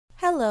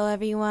Hello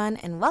everyone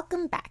and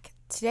welcome back.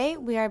 Today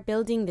we are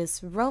building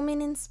this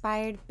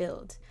Roman-inspired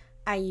build.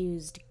 I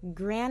used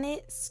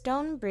granite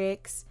stone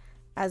bricks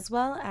as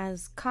well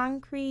as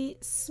concrete,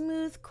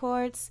 smooth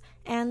quartz,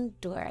 and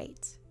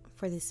diorite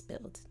for this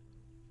build.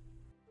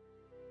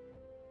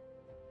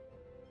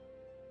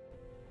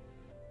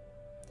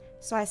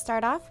 So I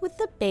start off with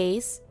the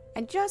base.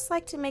 I just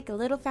like to make a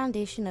little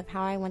foundation of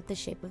how I want the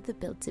shape of the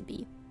build to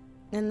be.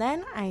 And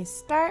then I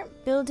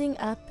start building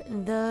up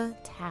the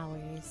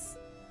towers.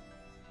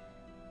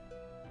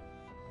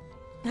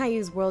 I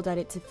use World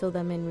Edit to fill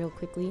them in real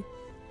quickly.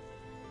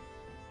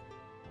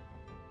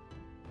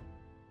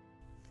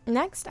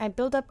 Next, I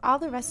build up all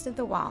the rest of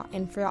the wall,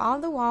 and for all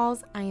the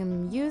walls, I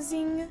am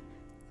using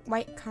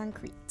white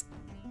concrete.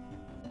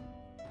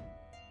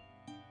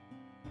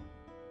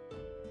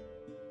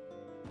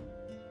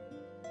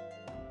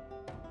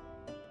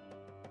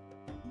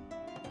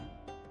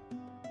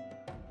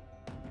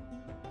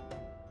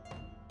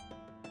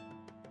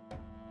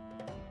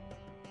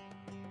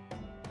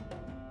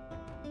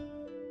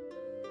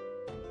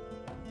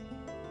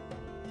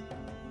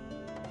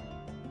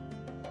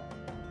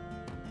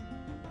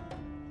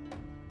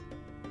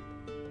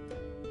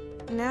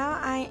 Now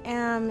I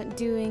am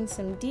doing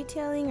some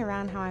detailing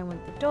around how I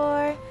want the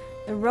door.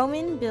 The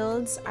Roman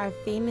builds are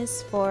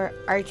famous for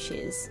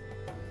arches,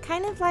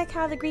 kind of like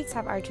how the Greeks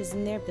have arches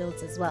in their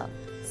builds as well.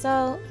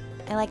 So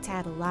I like to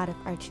add a lot of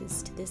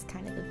arches to this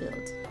kind of a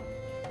build.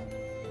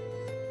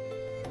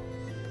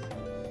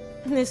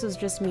 This was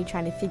just me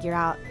trying to figure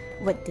out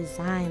what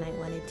design I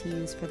wanted to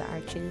use for the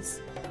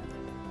arches.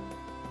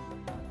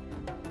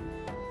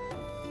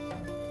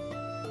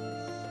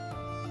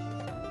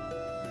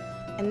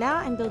 And now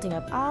I'm building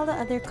up all the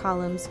other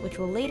columns, which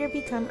will later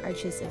become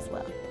arches as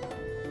well.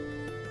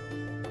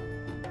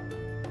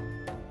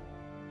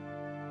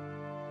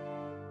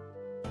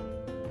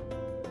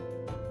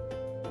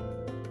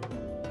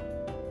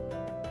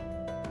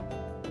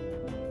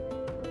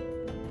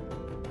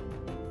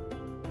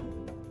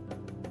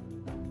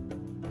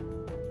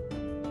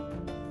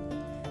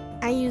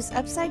 I use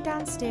upside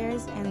down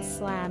stairs and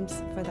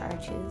slabs for the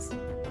arches.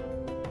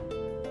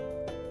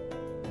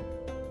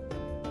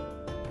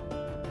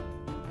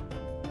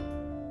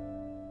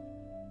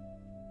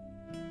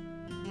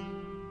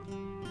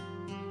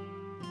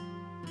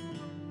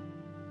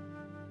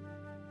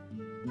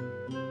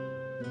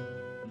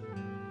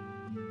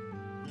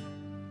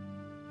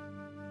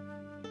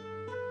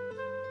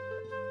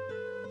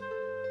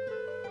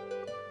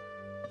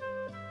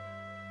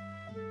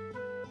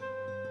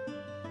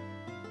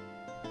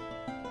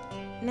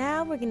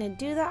 Now we're going to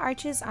do the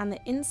arches on the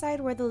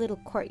inside where the little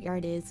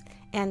courtyard is,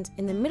 and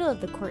in the middle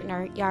of the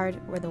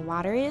courtyard where the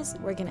water is,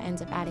 we're going to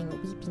end up adding a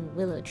weeping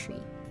willow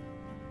tree.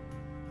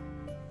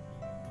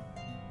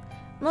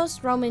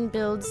 Most Roman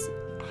builds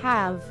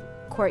have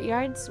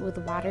courtyards with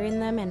water in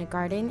them and a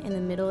garden in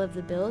the middle of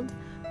the build,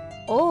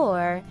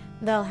 or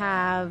they'll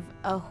have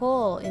a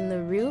hole in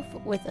the roof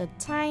with a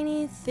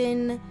tiny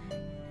thin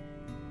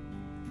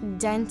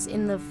dent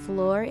in the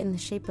floor in the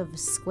shape of a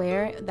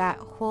square that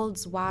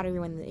holds water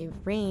when it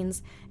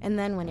rains, and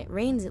then when it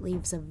rains it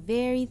leaves a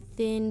very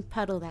thin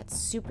puddle that's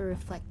super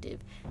reflective.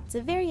 It's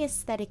a very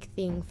aesthetic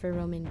thing for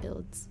Roman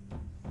builds.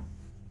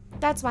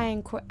 That's why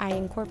I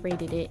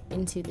incorporated it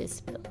into this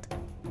build.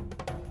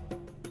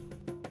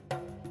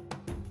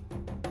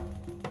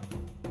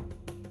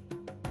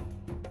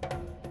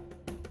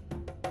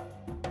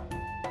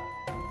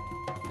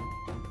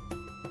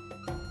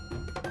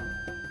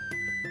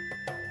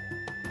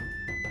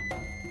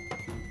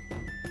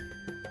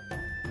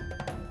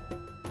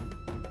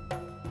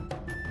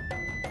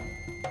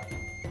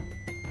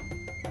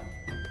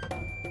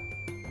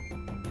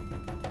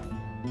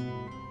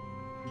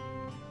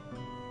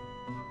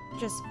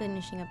 Just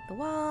finishing up the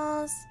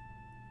walls.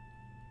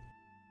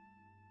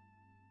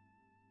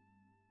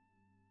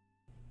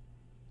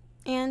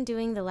 And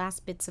doing the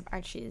last bits of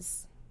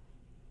arches.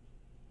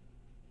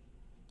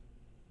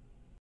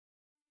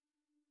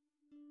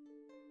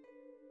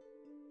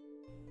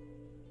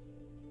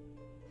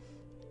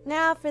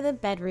 Now for the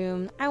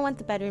bedroom. I want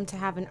the bedroom to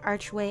have an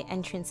archway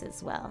entrance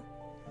as well.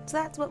 So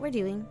that's what we're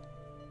doing.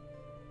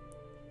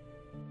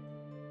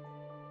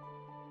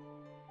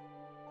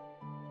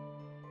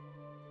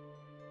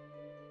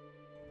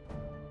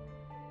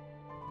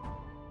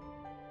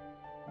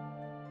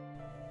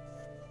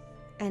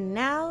 And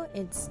now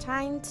it's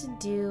time to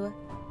do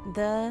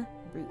the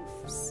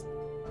roofs.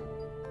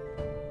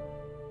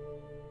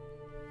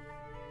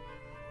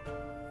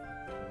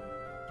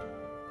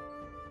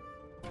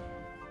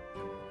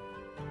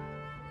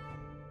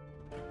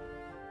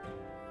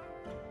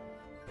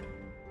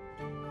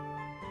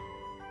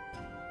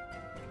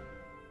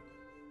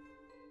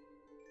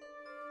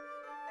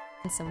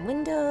 And some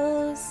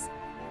windows.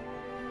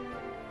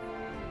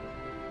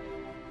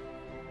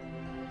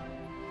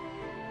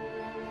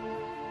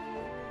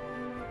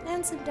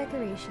 And some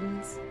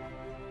decorations.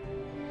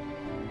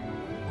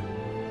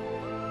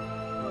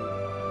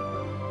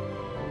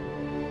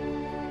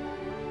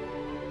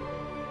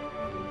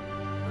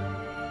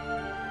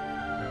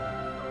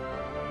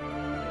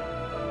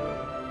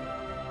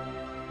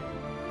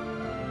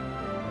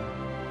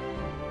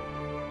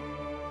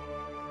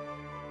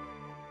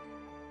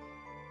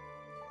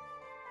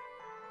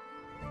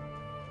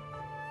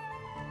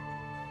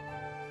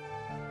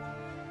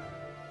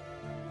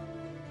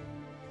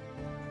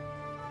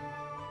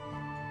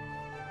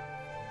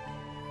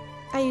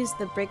 I used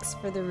the bricks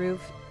for the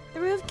roof.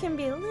 The roof can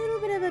be a little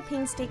bit of a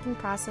painstaking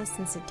process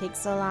since it takes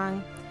so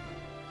long.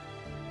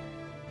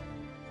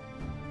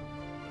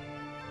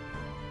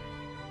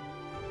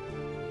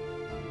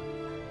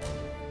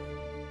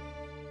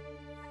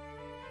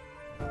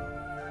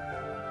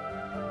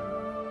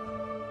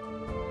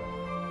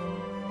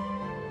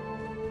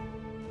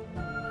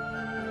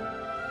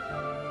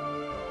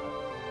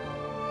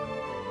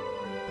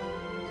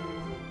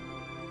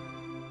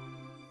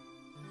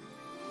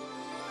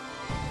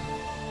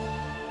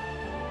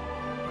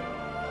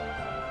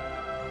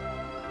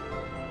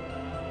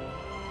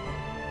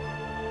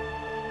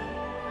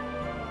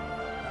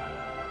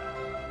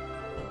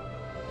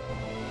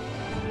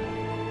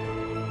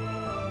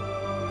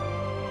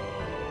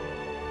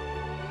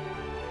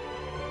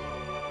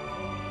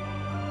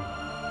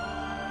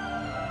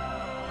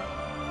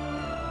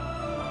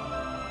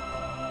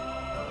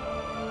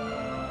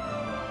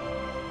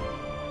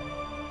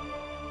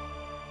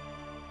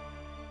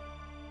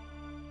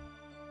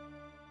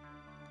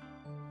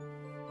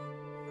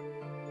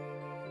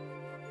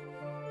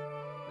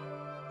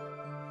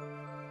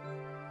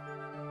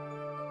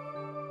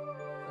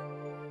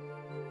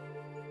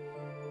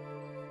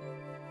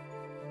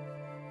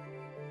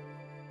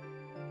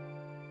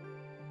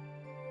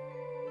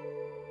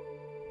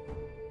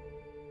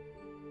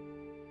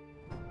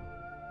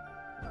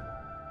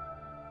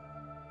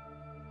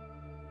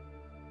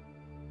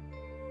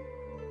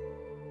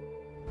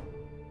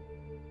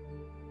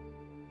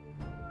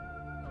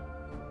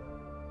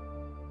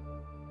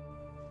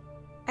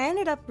 I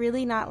ended up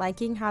really not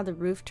liking how the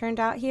roof turned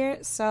out here,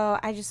 so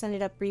I just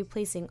ended up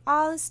replacing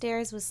all the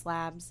stairs with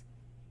slabs.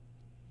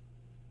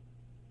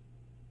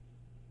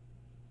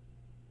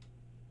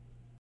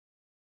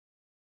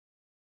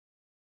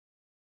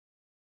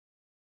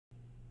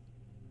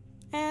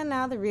 And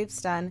now the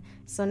roof's done,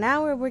 so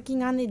now we're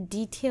working on the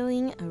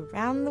detailing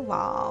around the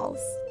walls.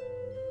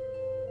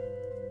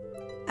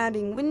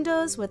 Adding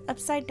windows with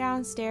upside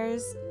down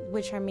stairs,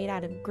 which are made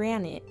out of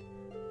granite,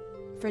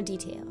 for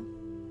detail.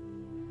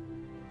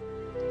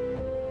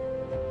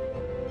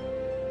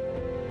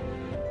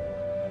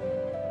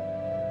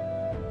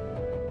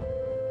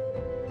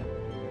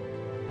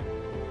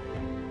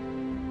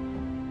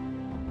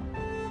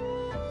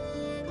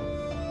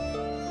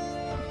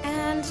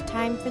 And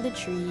time for the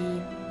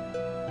tree.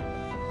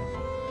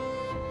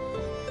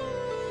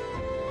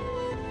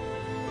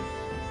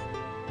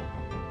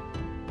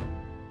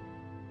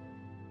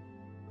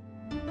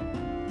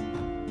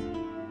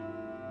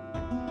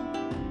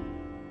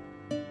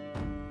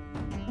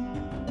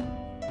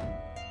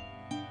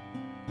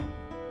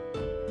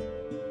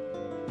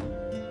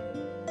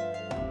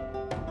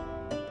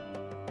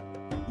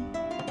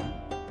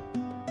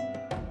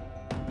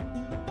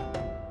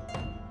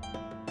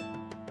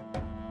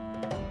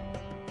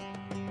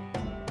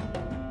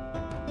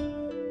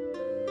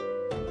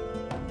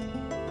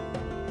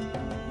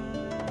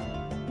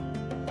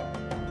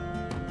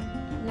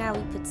 Now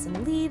we put some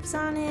leaves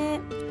on it.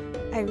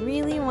 I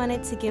really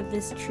wanted to give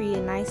this tree a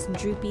nice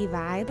droopy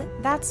vibe.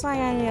 That's why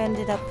I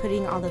ended up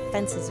putting all the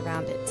fences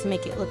around it to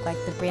make it look like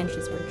the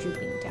branches were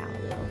drooping down a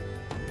little.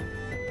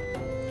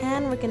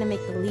 And we're gonna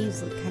make the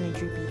leaves look kind of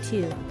droopy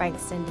too by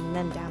extending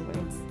them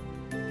downwards.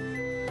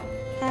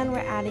 And we're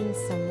adding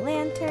some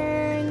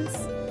lanterns.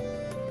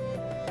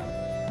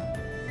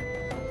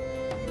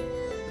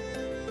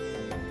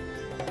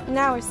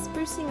 Now we're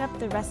sprucing up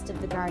the rest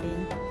of the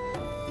garden.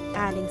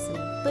 Adding some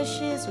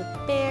bushes with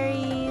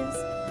berries.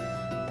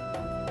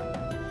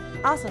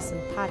 Also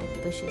some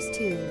potted bushes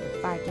too in the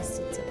far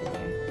distance over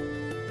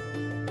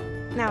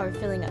there. Now we're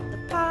filling up the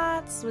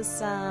pots with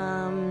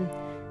some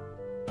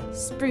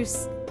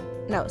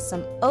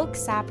some oak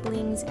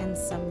saplings and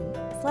some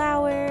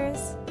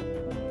flowers.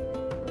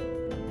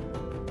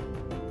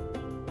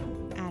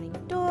 Adding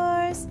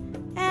doors.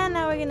 And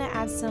now we're gonna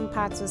add some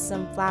pots with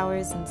some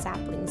flowers and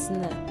saplings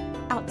in the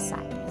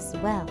outside as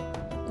well,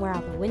 where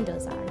all the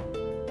windows are.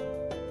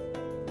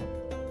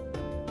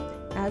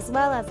 As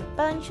well as a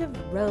bunch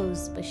of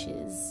rose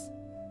bushes,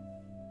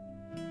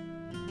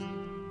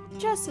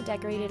 just to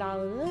decorate it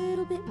all a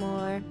little bit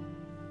more.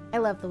 I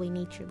love the way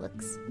nature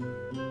looks.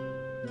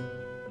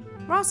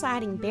 We're also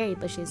adding berry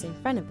bushes in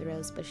front of the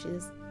rose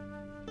bushes.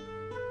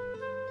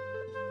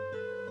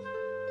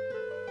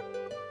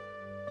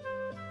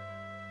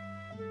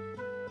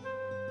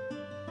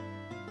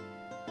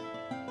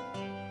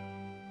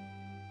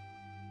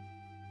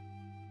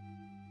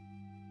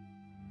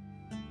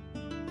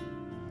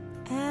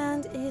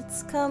 And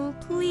it's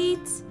complete.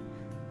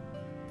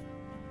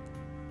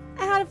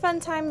 I had a fun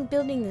time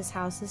building this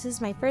house. This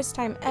is my first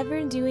time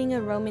ever doing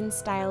a Roman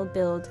style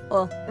build.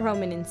 Well,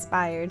 Roman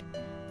inspired.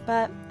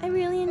 But I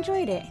really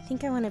enjoyed it. I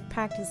think I want to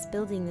practice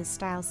building this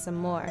style some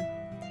more.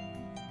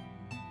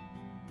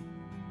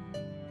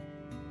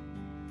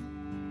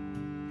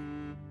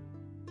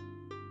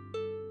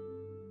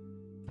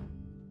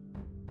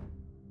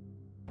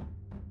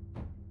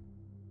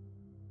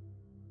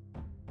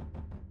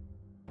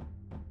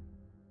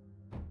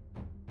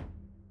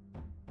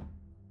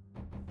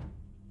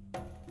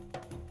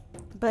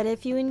 But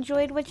if you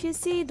enjoyed what you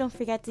see, don't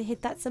forget to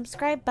hit that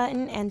subscribe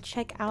button and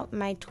check out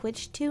my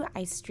Twitch too.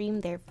 I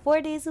stream there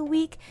 4 days a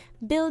week,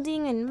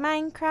 building in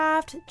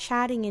Minecraft,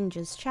 chatting and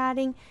just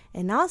chatting,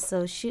 and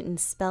also shooting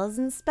spells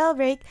and spell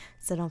break.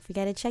 So don't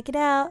forget to check it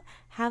out.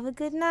 Have a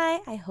good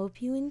night. I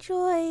hope you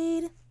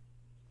enjoyed.